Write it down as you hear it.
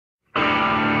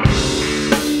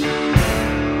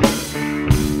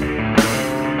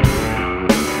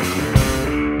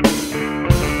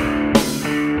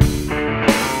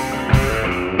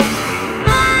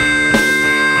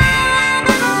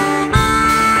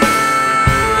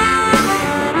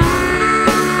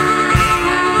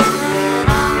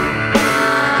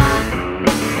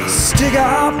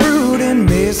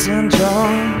mason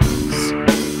jars,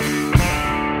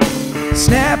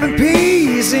 snapping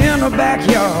peas in the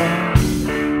backyard.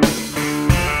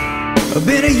 I've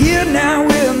been a year now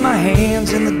with my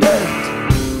hands in the dirt.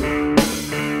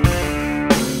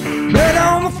 Blood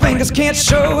on my fingers, can't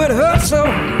show it hurts, so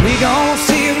we gon'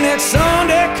 see if next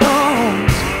Sunday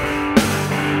comes.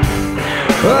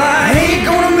 Well, I ain't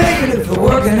gonna make it if the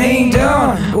working ain't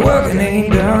done. Working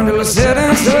ain't done till it's set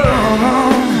in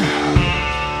stone.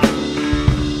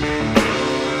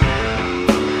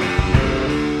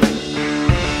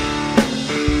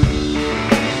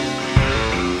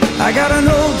 I got an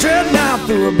old dreadnought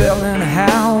through a building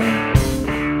house.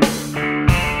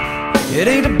 It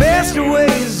ain't the best of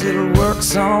ways, it'll work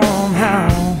somehow.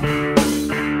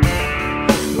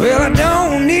 Well, I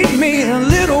don't need me a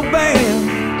little band.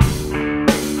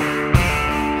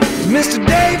 Mr.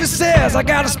 Davis says I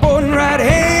got a sporting right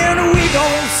hand. We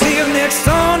gon' see if next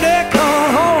Sunday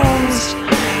comes.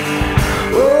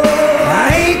 Oh,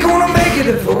 I ain't gonna make it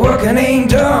if the working ain't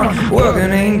done.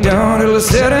 Working ain't done till it's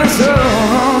set in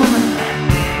stone.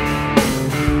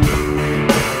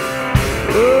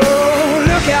 Oh,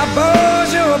 look out,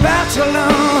 boys, you're about to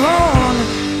learn.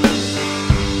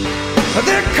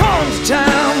 There comes a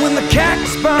time when the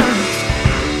cactus burns.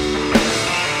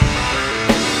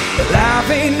 Life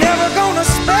ain't never gonna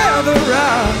spare the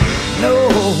rod, no.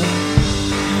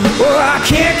 Well, I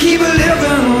can't keep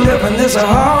living this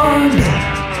hard.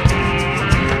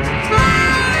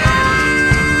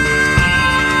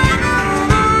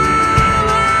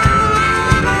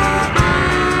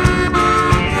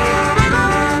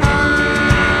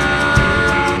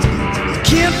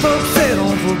 Kinfolk say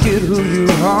don't forget who you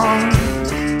are.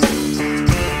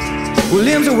 Well,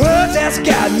 them's the words that's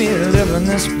got me living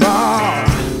this far.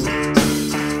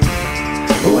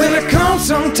 Well, it comes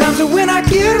sometimes when I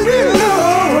get real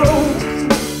low,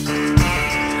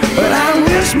 but I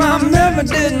wish my memory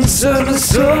didn't serve me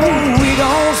so. We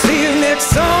gon' see you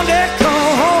next Sunday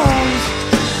comes.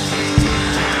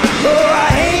 Oh, I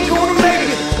ain't gonna make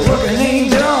it, working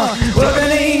ain't done.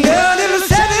 Working ain't done till it's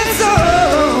set in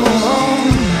stone.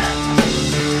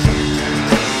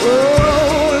 Oh,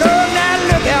 Lord, now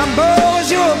look out, boys,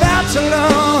 you're about to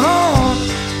learn.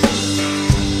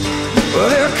 Well,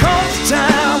 there comes a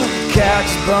time when the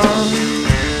couch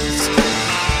burns.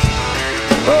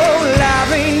 Oh,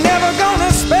 life ain't never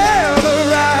gonna spare the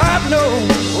rod, no.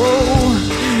 Oh,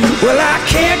 well, I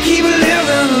can't keep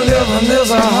living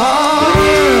this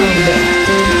hard.